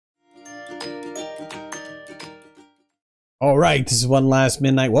All right, this is One Last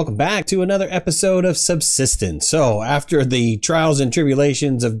Midnight. Welcome back to another episode of Subsistence. So after the trials and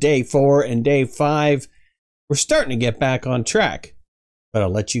tribulations of day 4 and day 5, we're starting to get back on track, but I'll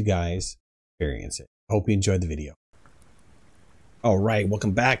let you guys experience it. Hope you enjoyed the video. All right,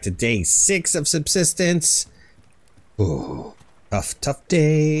 welcome back to day 6 of Subsistence. Ooh, tough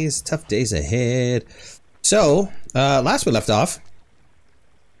days ahead. So, last we left off,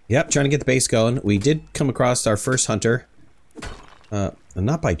 trying to get the base going. We did come across our first hunter.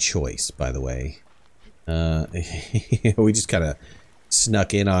 Not by choice, by the way. We just kind of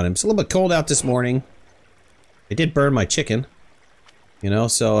snuck in on him. It's a little bit cold out this morning. It did burn my chicken. You know,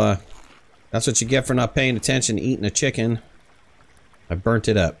 so, that's what you get for not paying attention to eating a chicken. I burnt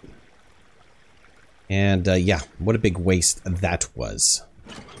it up. And, yeah, what a big waste that was.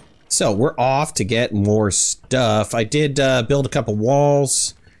 So, we're off to get more stuff. I did, build a couple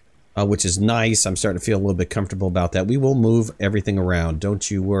walls. Which is nice. I'm starting to feel a little bit comfortable about that. We will move everything around.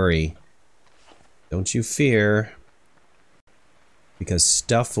 Don't you worry. Don't you fear. Because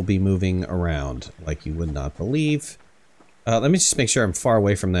stuff will be moving around like you would not believe. Let me just make sure I'm far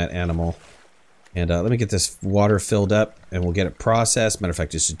away from that animal. And let me get this water filled up and we'll get it processed. Matter of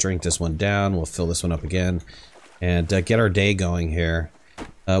fact, just drink this one down. We'll fill this one up again. And get our day going here.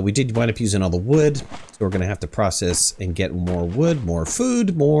 We did wind up using all the wood, so we're going to have to process and get more wood, more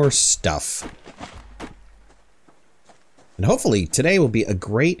food, more stuff. And hopefully today will be a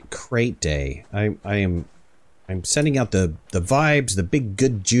great crate day. I'm sending out the vibes, the big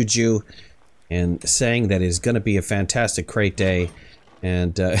good juju, and saying that it's going to be a fantastic crate day.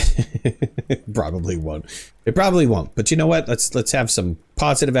 And it probably won't. It probably won't. But you know what? Let's have some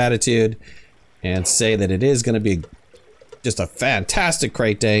positive attitude and say that it is going to be just a fantastic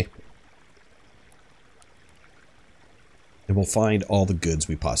crate day. And we'll find all the goods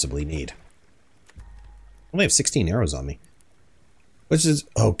we possibly need. I only have 16 arrows on me. Which is...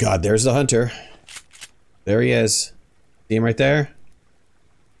 oh god, there's the hunter. There he is. See him right there?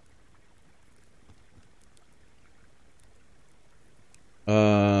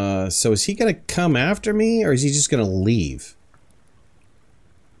 So is he gonna come after me, or is he just gonna leave?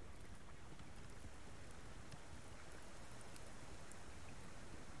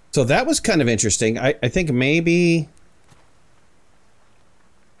 So that was kind of interesting. I think maybe...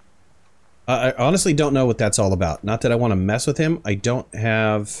 I honestly don't know what that's all about. Not that I want to mess with him. I don't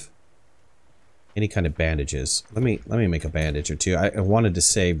have any kind of bandages. Let me make a bandage or two. I wanted to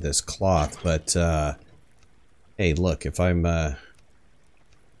save this cloth, but hey, look, if I'm man,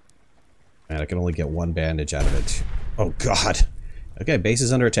 I can only get one bandage out of it. Oh god. Okay, base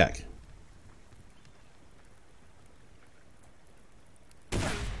is under attack.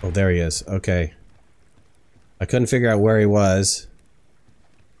 Oh, there he is. Okay. I couldn't figure out where he was.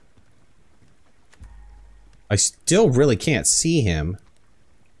 I still really can't see him.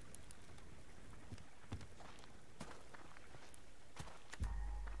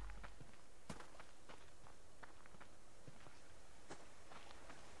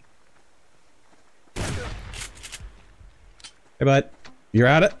 Hey, bud. You're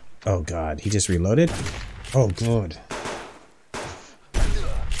at it? Oh, God. He just reloaded? Oh, good.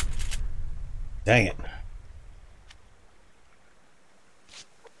 Dang it.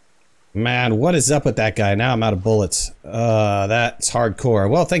 Man, what is up with that guy? Now I'm out of bullets. That's hardcore.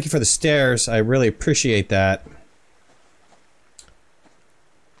 Well, thank you for the stairs. I really appreciate that.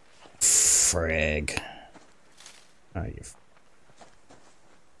 Frig. Oh, you...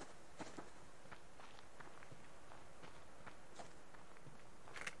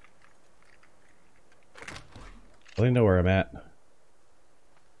 I don't know where I'm at.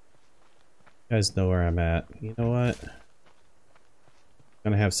 You guys know where I'm at. You know what?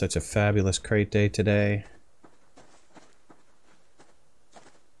 I'm gonna have such a fabulous crate day today.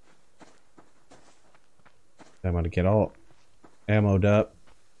 I'm gonna get all ammoed up.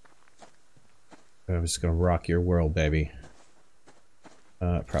 I'm just gonna rock your world, baby.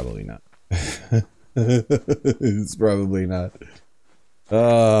 Probably not. It's probably not.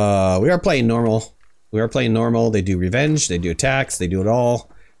 We are playing normal. We are playing normal. They do revenge, they do attacks, they do it all.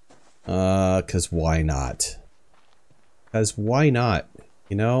 'Cause why not? 'Cause why not?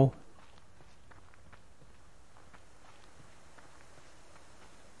 You know?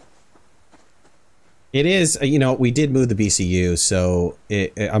 It is, you know, we did move the BCU, so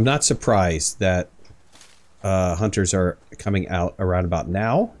I'm not surprised that hunters are coming out around about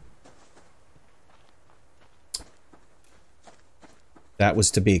now. That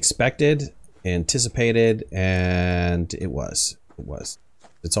was to be expected, anticipated, and it was. It was.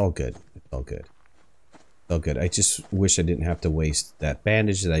 It's all good. It's all good. It's all good. I just wish I didn't have to waste that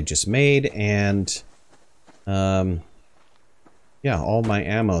bandage that I just made, and Yeah, all my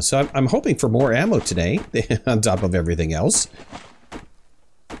ammo. So I'm hoping for more ammo today, on top of everything else.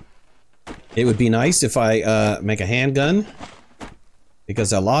 It would be nice if I make a handgun,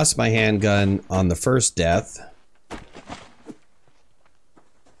 because I lost my handgun on the first death.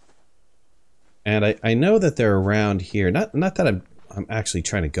 And I know that they're around here. Not that I'm actually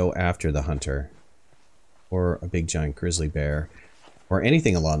trying to go after the hunter, or a big giant grizzly bear, or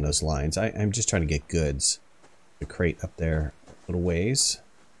anything along those lines. I'm just trying to get goods. The crate up there a little ways.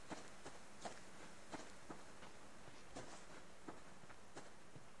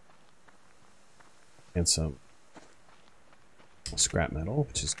 And some scrap metal,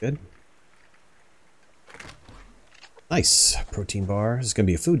 which is good. Nice. Protein bar. This is going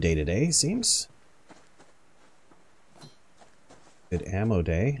to be a food day today, seems. Good ammo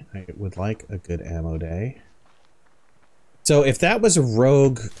day. I would like a good ammo day. So if that was a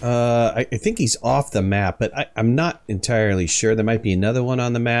rogue, I think he's off the map, but I'm not entirely sure. There might be another one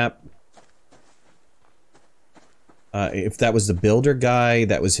on the map. If that was the builder guy,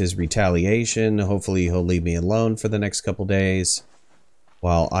 that was his retaliation. Hopefully he'll leave me alone for the next couple days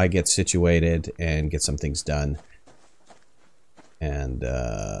while I get situated and get some things done. And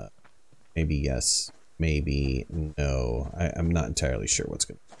maybe yes, maybe no. I'm not entirely sure what's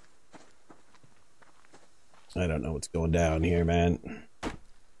going on. I don't know what's going down here, man.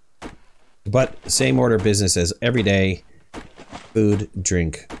 But same order of business as every day. Food,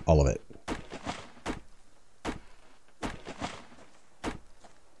 drink, all of it.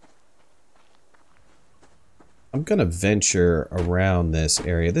 I'm gonna venture around this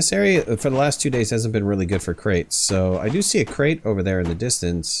area. This area for the last 2 days hasn't been really good for crates, so I do see a crate over there in the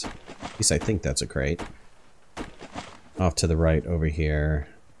distance. At least I think that's a crate. Off to the right over here.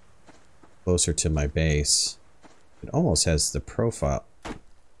 Closer to my base. It almost has the profile. Is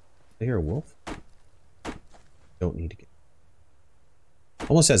there a wolf? Don't need to get...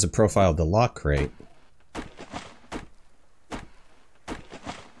 Almost has a profile of the lock crate.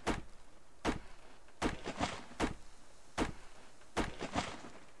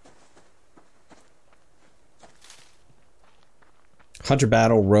 Hunter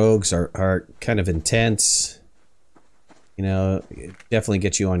battle rogues are kind of intense. You know, definitely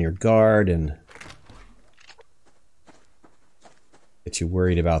get you on your guard and get you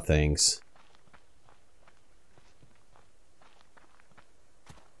worried about things.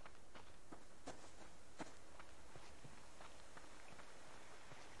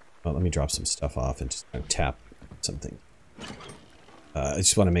 Well, let me drop some stuff off and just kind of tap something. I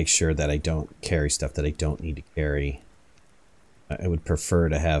just want to make sure that I don't carry stuff that I don't need to carry. I would prefer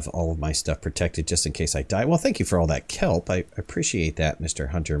to have all of my stuff protected just in case I die. Well, thank you for all that kelp. I appreciate that,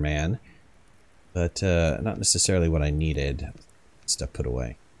 Mr. Hunter Man. But not necessarily what I needed. Stuff put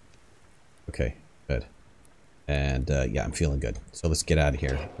away. Okay, good. And yeah, I'm feeling good. So let's get out of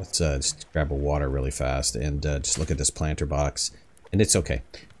here. Let's just grab a water really fast and just look at this planter box. And it's okay.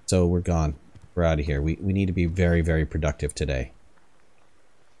 So we're gone. We're out of here. We need to be very, very productive today.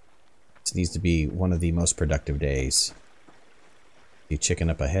 This needs to be one of the most productive days. The chicken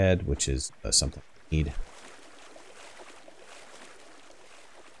up ahead, which is something we need.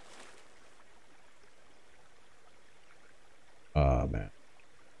 Oh, man.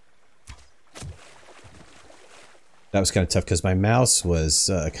 That was kind of tough because my mouse was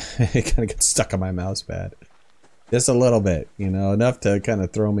it kind of got stuck on my mouse pad. Just a little bit, you know, enough to kind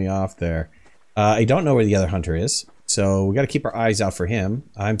of throw me off there. I don't know where the other hunter is, so we got to keep our eyes out for him.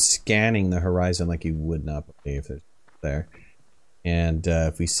 I'm scanning the horizon like you would not believe if it's there. And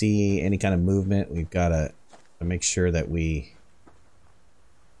if we see any kind of movement, we've got to make sure that we...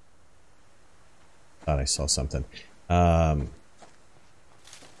 Thought I saw something. Dang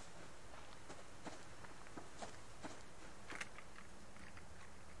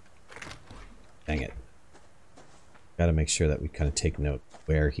it. Got to make sure that we kind of take note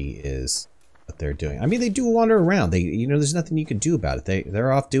where he is, what they're doing. I mean, they do wander around. You know, there's nothing you can do about it.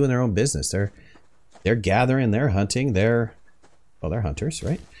 They're off doing their own business. They're gathering, they're hunting, well, they're hunters,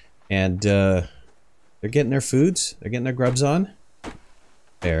 right? And they're getting their foods. They're getting their grubs on.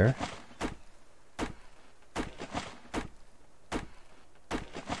 There.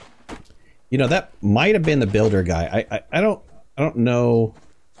 You know, that might have been the builder guy. I don't know.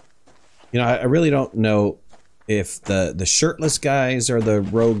 You know, I really don't know if the shirtless guys are the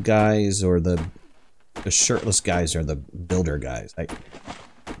rogue guys or the shirtless guys are the builder guys. I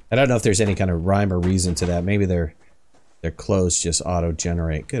don't know if there's any kind of rhyme or reason to that. Maybe their clothes just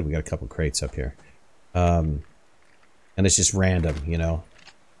auto-generate. Good, we got a couple crates up here. And it's just random, you know?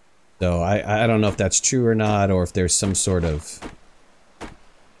 So I don't know if that's true or not, or if there's some sort of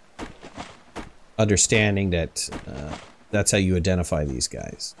understanding that That's how you identify these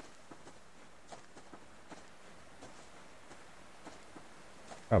guys.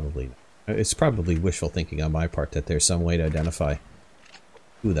 Probably not. It's probably wishful thinking on my part that there's some way to identify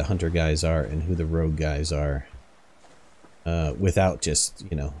who the hunter guys are and who the rogue guys are. Without just,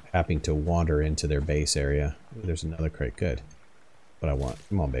 you know, having to wander into their base area. Ooh, there's another crate. Good. What I want.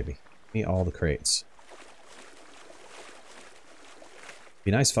 Come on, baby. Give me all the crates.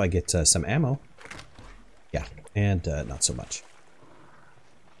 Be nice if I get some ammo. Yeah, and not so much.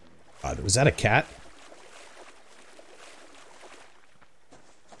 Was that a cat?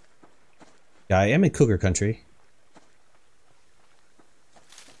 Yeah, I am in cougar country.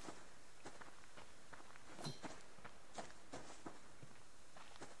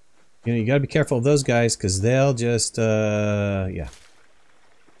 You know, you gotta be careful of those guys, because they'll just, yeah.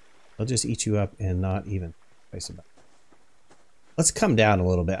 They'll just eat you up and not even face about it. Let's come down a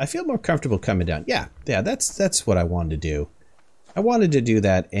little bit. I feel more comfortable coming down. Yeah, that's what I wanted to do. I wanted to do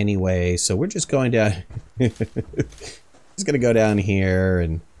that anyway, so we're just going down. Just gonna go down here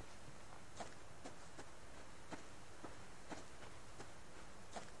and...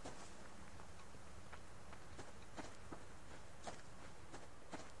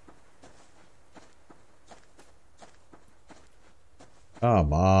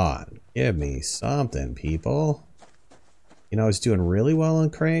 Come on, give me something, people. You know, I was doing really well on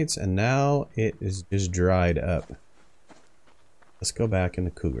crates, and now it is just dried up. Let's go back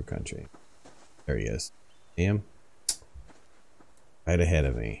into cougar country. There he is. See him? Right ahead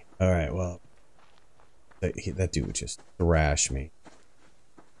of me. Alright, well. That dude would just thrash me.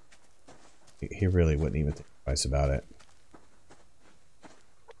 He really wouldn't even think twice about it.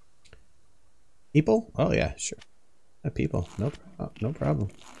 People? Oh yeah, sure. People. Nope. Oh, no problem.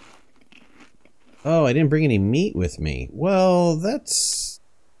 Oh, I didn't bring any meat with me. Well, that's...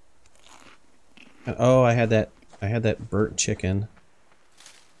 Oh, I had that burnt chicken.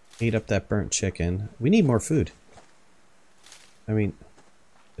 Ate up that burnt chicken. We need more food. I mean,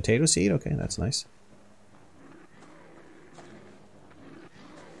 potato seed? Okay, that's nice.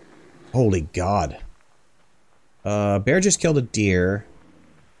 Holy God. Bear just killed a deer.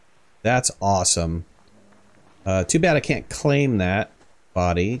 That's awesome. Too bad I can't claim that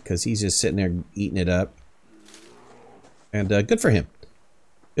body, because he's just sitting there eating it up. And good for him.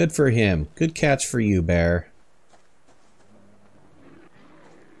 Good for him. Good catch for you, bear.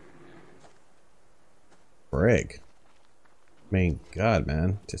 Frig. I mean, God,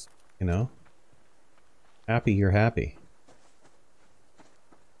 man. Just, you know. Happy you're happy.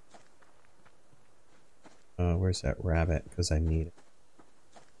 Where's that rabbit? Because I need it.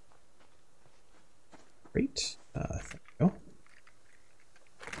 Great. There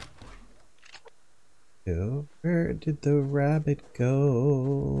we go. Where did the rabbit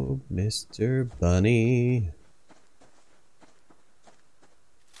go, Mr. Bunny?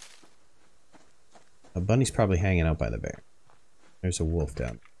 Bunny's probably hanging out by the bear. There's a wolf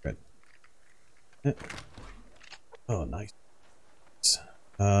down there. Good. Oh, nice.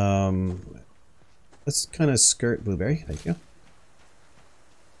 Let's kind of skirt Blueberry. Thank you.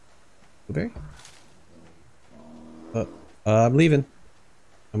 Blueberry? I'm leaving.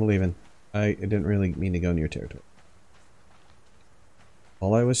 I'm leaving. I didn't really mean to go near territory.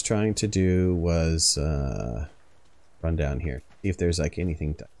 All I was trying to do was run down here. See if there's like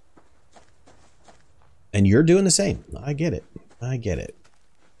anything to... And you're doing the same. I get it. I get it.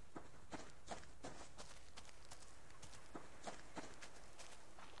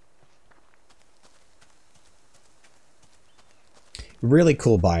 Really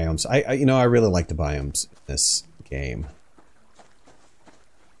cool biomes. You know, I really like the biomes in this game.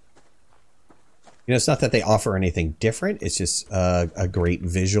 You know, it's not that they offer anything different. It's just a great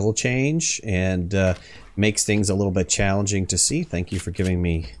visual change and makes things a little bit challenging to see. Thank you for giving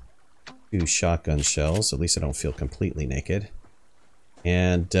me 2 shotgun shells. At least I don't feel completely naked.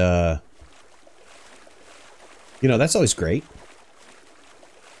 And, you know, that's always great.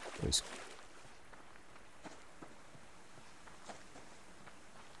 Always.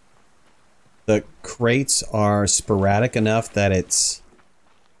 The crates are sporadic enough that it's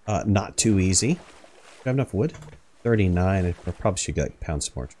not too easy. Do I have enough wood? 39. I probably should like pound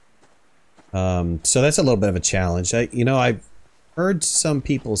some more. So that's a little bit of a challenge. You know, I've heard some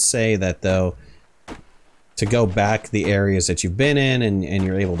people say that, though, to go back the areas that you've been in and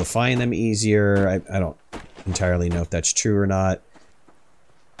you're able to find them easier. I don't entirely know if that's true or not.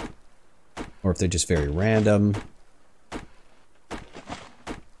 Or if they're just very random.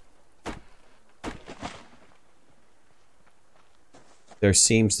 There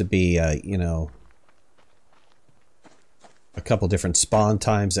seems to be, you know, a couple different spawn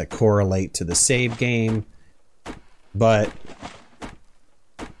times that correlate to the save game. But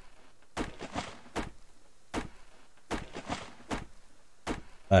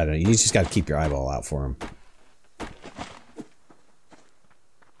I don't know, you just got to keep your eyeball out for them.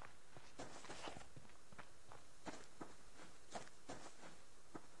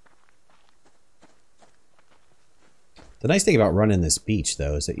 The nice thing about running this beach,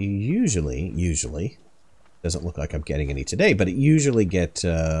 though, is that you usually, doesn't look like I'm getting any today, but it usually get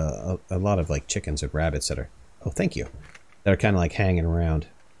a lot of like chickens and rabbits that are, oh, thank you, that are kind of like hanging around.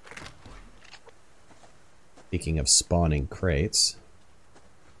 Speaking of spawning crates.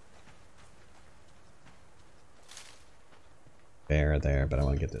 Bear there, but I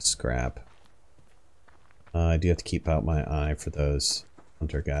want to get this scrap. I do have to keep out my eye for those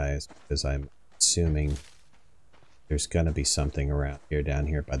hunter guys, because I'm assuming there's gonna be something around here, down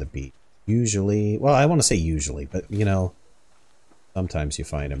here by the beach. Usually, well, I want to say usually, but you know, sometimes you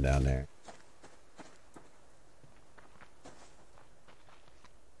find them down there.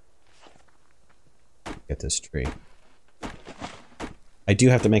 Get this tree. I do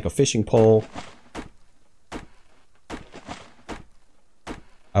have to make a fishing pole.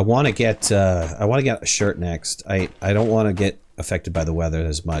 I want to get a shirt next. I don't want to get affected by the weather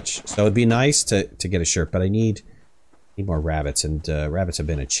as much. So it'd be nice to get a shirt, but I need more rabbits, and rabbits have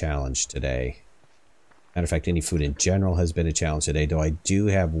been a challenge today. Matter of fact, any food in general has been a challenge today, though I do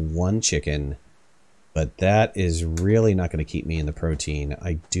have one chicken, but that is really not going to keep me in the protein.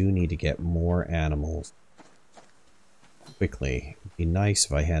 I do need to get more animals quickly. It'd be nice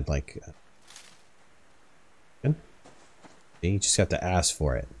if I had like... You just have to ask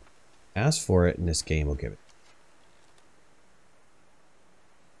for it. Ask for it and this game will give it.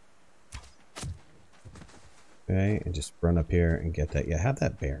 Okay, and just run up here and get that. Yeah, have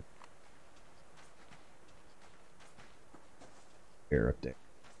that bear. Bear up there.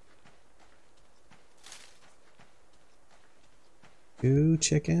 2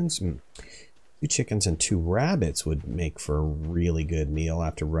 chickens? 2 chickens and 2 rabbits would make for a really good meal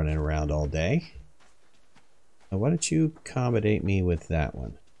after running around all day. Now, why don't you accommodate me with that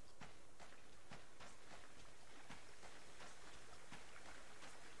one?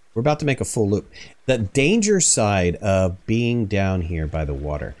 We're about to make a full loop. The danger side of being down here by the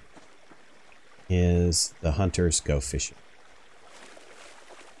water is the hunters go fishing.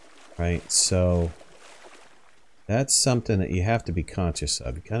 Right? So that's something that you have to be conscious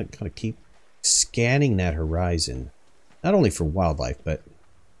of. You kind of keep scanning that horizon, not only for wildlife, but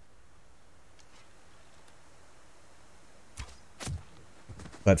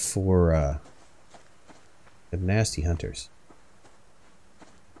for the nasty hunters.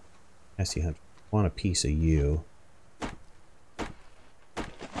 Nasty hunter. Want a piece of you.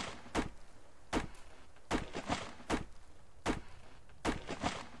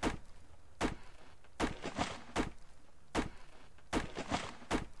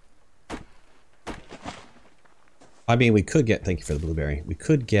 I mean, we could get, thank you for the blueberry. We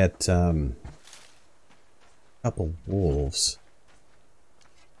could get a couple wolves.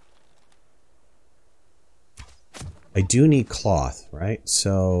 I do need cloth, right?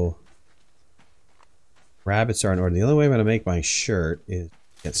 So rabbits are in order. The only way I'm going to make my shirt is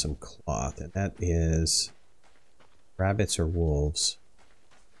get some cloth, and that is rabbits or wolves.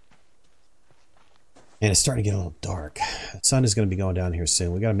 And it's starting to get a little dark. The sun is going to be going down here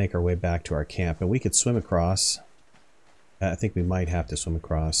soon. We got to make our way back to our camp, and we could swim across. I think we might have to swim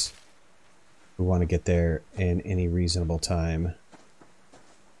across. We want to get there in any reasonable time.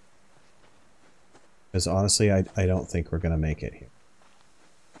 Because honestly, I don't think we're going to make it here.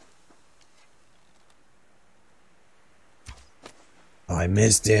 Oh, I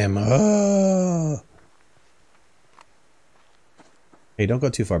missed him. Oh! Hey, don't go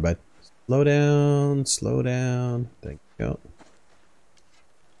too far, bud. Slow down, slow down. There you go.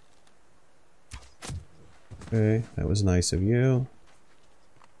 Okay, that was nice of you.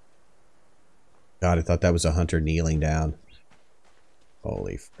 God, I thought that was a hunter kneeling down.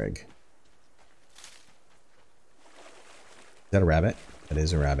 Holy frig. Is that a rabbit? That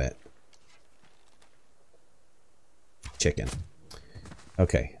is a rabbit. Chicken.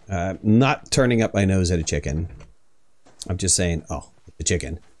 Okay. Not turning up my nose at a chicken. I'm just saying, oh, the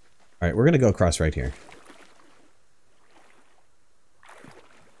chicken. Alright, we're going to go across right here.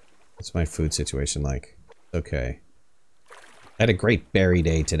 What's my food situation like? Okay. I had a great berry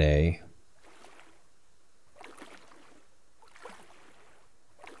day today.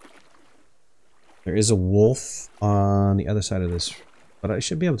 There is a wolf on the other side of this, but I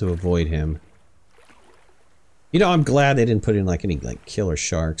should be able to avoid him. You know, I'm glad they didn't put in like any like killer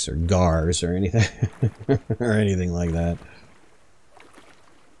sharks or gars or anything or anything like that.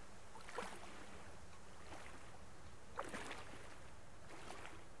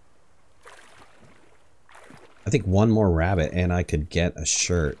 I think one more rabbit and I could get a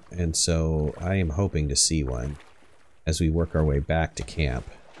shirt. And so I am hoping to see one as we work our way back to camp.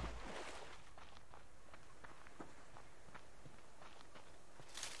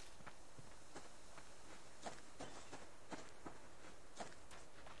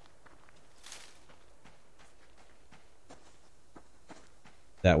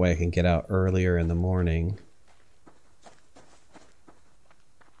 That way I can get out earlier in the morning.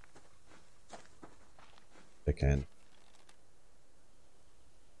 I can.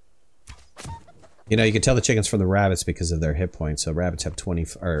 You know, you can tell the chickens from the rabbits because of their hit points. So rabbits have 20,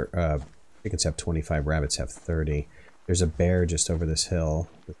 or chickens have 25, rabbits have 30. There's a bear just over this hill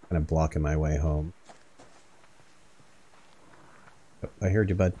that's kind of blocking my way home. Oh, I heard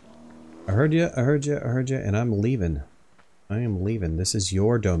you, bud. I heard you, I heard you, I heard you, and I'm leaving. I am leaving. This is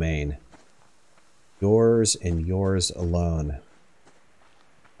your domain. Yours and yours alone.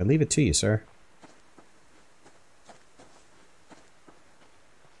 I leave it to you, sir.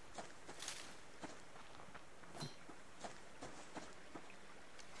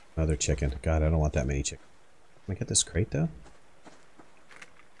 Another chicken. God, I don't want that many chickens. Can I get this crate, though?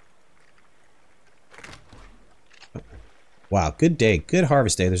 Oh. Wow, good day. Good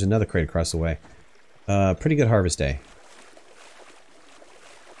harvest day. There's another crate across the way. Pretty good harvest day.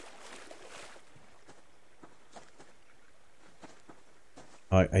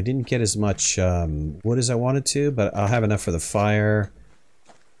 I didn't get as much wood as I wanted to, but I'll have enough for the fire.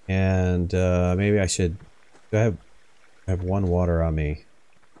 And maybe I should... I have one water on me.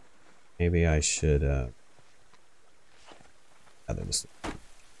 Maybe I should... it's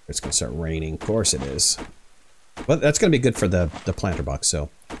going to start raining. Of course it is. But that's going to be good for the planter box, so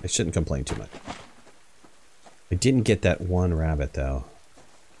I shouldn't complain too much. I didn't get that one rabbit, though.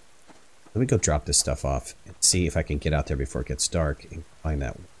 Let me go drop this stuff off and see if I can get out there before it gets dark and find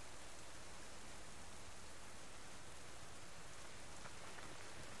that one.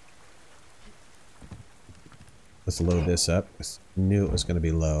 Let's load this up. I knew it was going to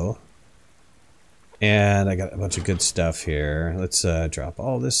be low. And I got a bunch of good stuff here. Let's drop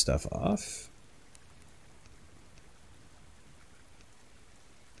all this stuff off.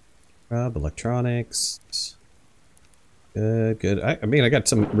 Electronics. Good. I mean, I got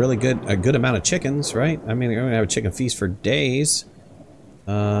some really a good amount of chickens, right? I mean, I'm gonna have a chicken feast for days.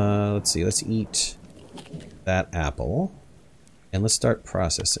 Let's see. Let's eat that apple, and let's start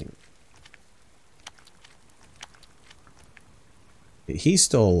processing. He's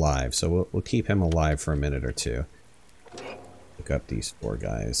still alive, so we'll keep him alive for a minute or two. Look up these 4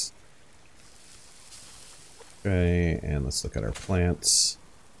 guys. Okay, and let's look at our plants.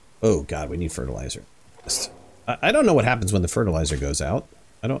 Oh God, we need fertilizer. I don't know what happens when the fertilizer goes out.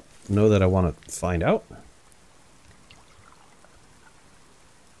 I don't know that I want to find out.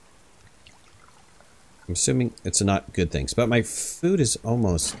 I'm assuming it's not good things, but my food is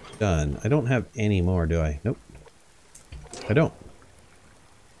almost done. I don't have any more, do I? Nope. I don't.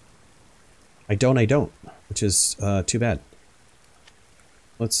 I don't, which is too bad.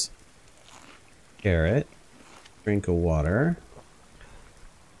 Let's carrot, drink of water.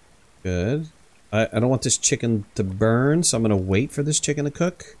 Good. I don't want this chicken to burn, so I'm going to wait for this chicken to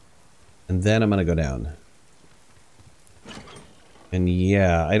cook. And then I'm going to go down. And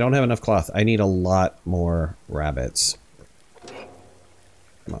yeah, I don't have enough cloth. I need a lot more rabbits.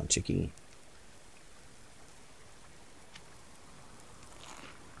 Come on, chickie.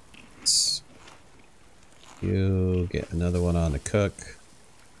 You get another one on to cook.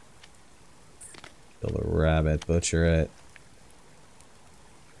 Kill a rabbit, butcher it.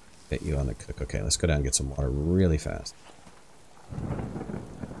 Get you on the cook. Okay, let's go down and get some water really fast.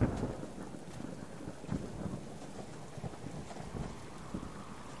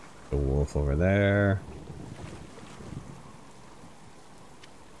 The wolf over there.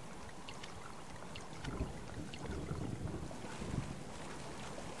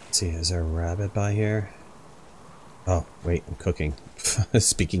 Let's see, is there a rabbit by here? Oh, wait, I'm cooking.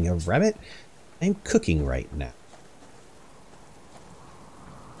 Speaking of rabbit, I'm cooking right now.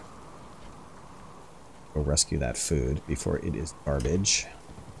 Go rescue that food before it is garbage.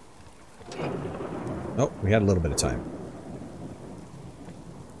 Oh, we had a little bit of time.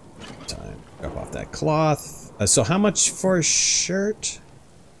 Drop off that cloth. So how much for a shirt?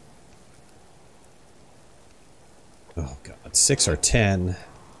 Oh God, 6 or 10.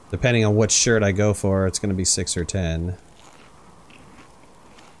 Depending on what shirt I go for, it's going to be 6 or 10.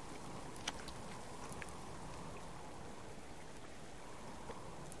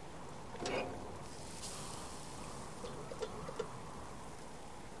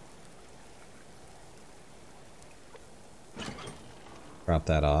 Drop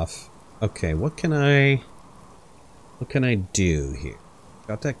that off. Okay, what can I... What can I do here?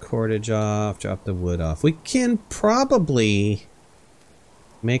 Drop that cordage off, drop the wood off. We can probably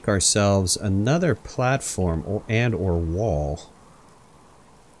make ourselves another platform or wall.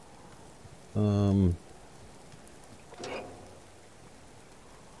 No,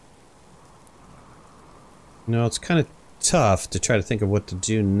 it's kind of tough to try to think of what to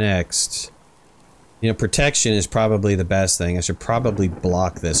do next. You know, protection is probably the best thing. I should probably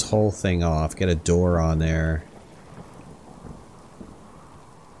block this whole thing off, get a door on there.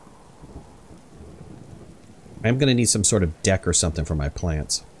 I'm gonna need some sort of deck or something for my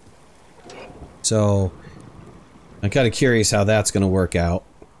plants. So, I'm kind of curious how that's gonna work out.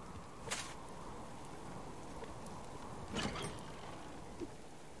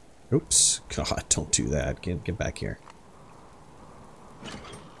 Oops. God, don't do that. Get back here.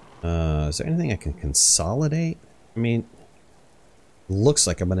 Is there anything I can consolidate? I mean, looks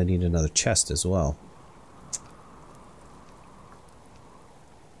like I'm gonna need another chest as well.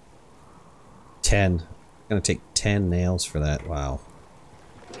 10. Gonna take 10 nails for that. Wow.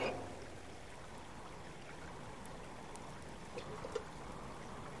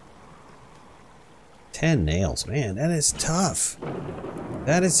 $10 nails, man, that is tough.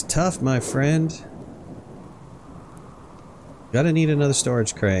 That is tough, my friend. Gotta need another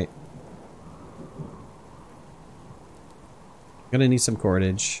storage crate. Gonna need some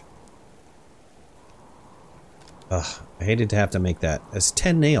cordage. Ugh, I hated to have to make that. That's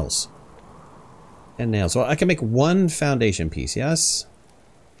 10 nails. 10 nails. Well, I can make one foundation piece, yes?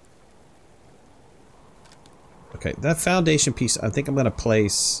 Okay, that foundation piece I think I'm gonna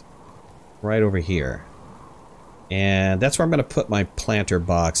place right over here. And that's where I'm gonna put my planter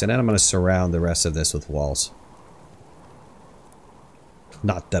box, and then I'm gonna surround the rest of this with walls.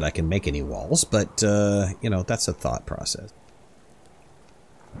 Not that I can make any walls, but, you know, that's a thought process.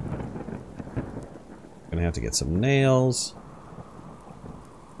 Gonna have to get some nails.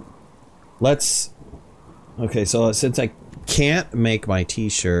 Let's... Okay, so since I can't make my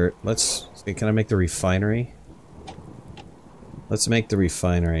t-shirt, let's... Can I make the refinery? Let's make the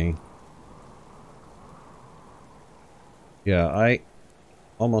refinery. Yeah, I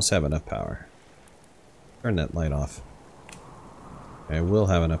almost have enough power. Turn that light off. I will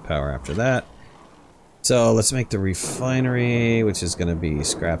have enough power after that. So let's make the refinery, which is going to be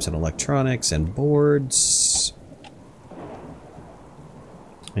scraps and electronics and boards.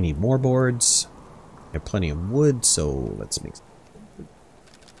 I need more boards. I have plenty of wood, so let's make...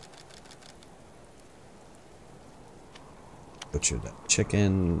 Butcher that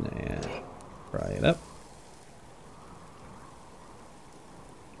chicken and fry it up.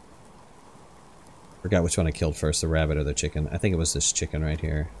 Forgot which one I killed first, the rabbit or the chicken. I think it was this chicken right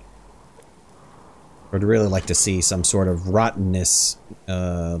here. I'd really like to see some sort of rottenness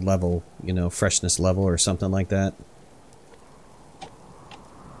level, you know, freshness level or something like that.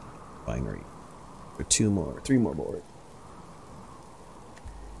 Binary. For 3 more board.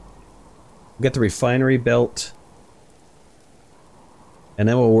 We'll get the refinery built. And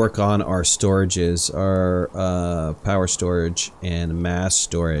then we'll work on our storages, our power storage and mass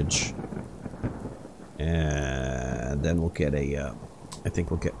storage. And then we'll get a, I think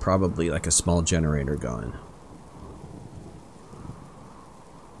we'll get probably like a small generator going.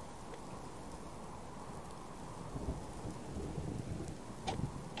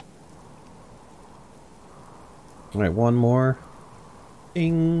 Alright, one more.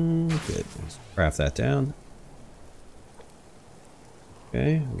 Ding! Good. Let's craft that down.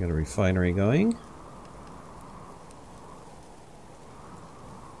 Okay, we got a refinery going.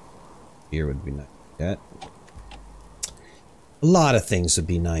 Here would be nice to get. A lot of things would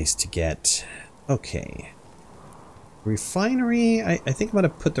be nice to get. Okay. Refinery, I think I'm going to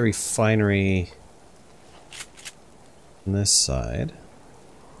put the refinery on this side.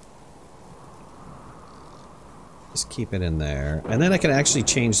 Just keep it in there. And then I can actually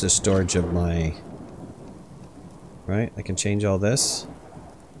change the storage of my... Right? I can change all this.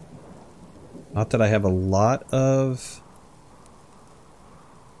 Not that I have a lot of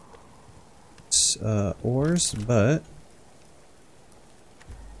ores, but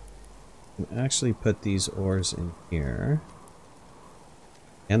I can actually put these ores in here.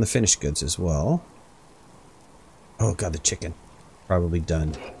 And the finished goods as well. Oh god, the chicken. Probably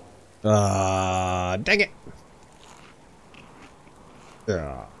done. Dang it!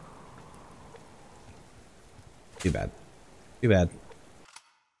 Too bad. Too bad.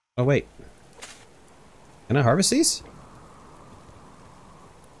 Oh wait. Can I harvest these?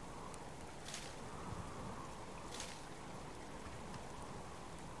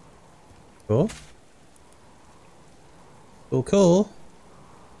 Cool. Cool, cool.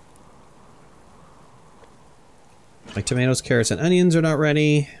 My tomatoes, carrots, and onions are not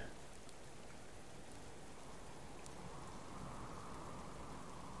ready.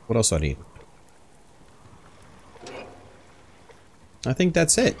 What else do I need? I think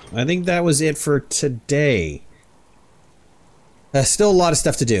that's it. I think that was it for today. Still a lot of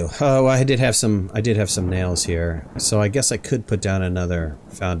stuff to do. Oh, I did have some nails here, so I guess I could put down another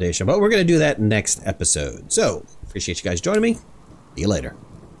foundation, but we're gonna do that next episode. So, appreciate you guys joining me. See you later.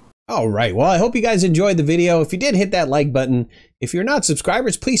 Alright, well, I hope you guys enjoyed the video. If you did, hit that like button. If you're not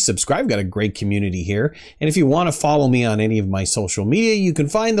subscribers, please subscribe. We've got a great community here. And if you want to follow me on any of my social media, you can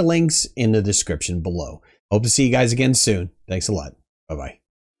find the links in the description below. Hope to see you guys again soon. Thanks a lot. Bye-bye.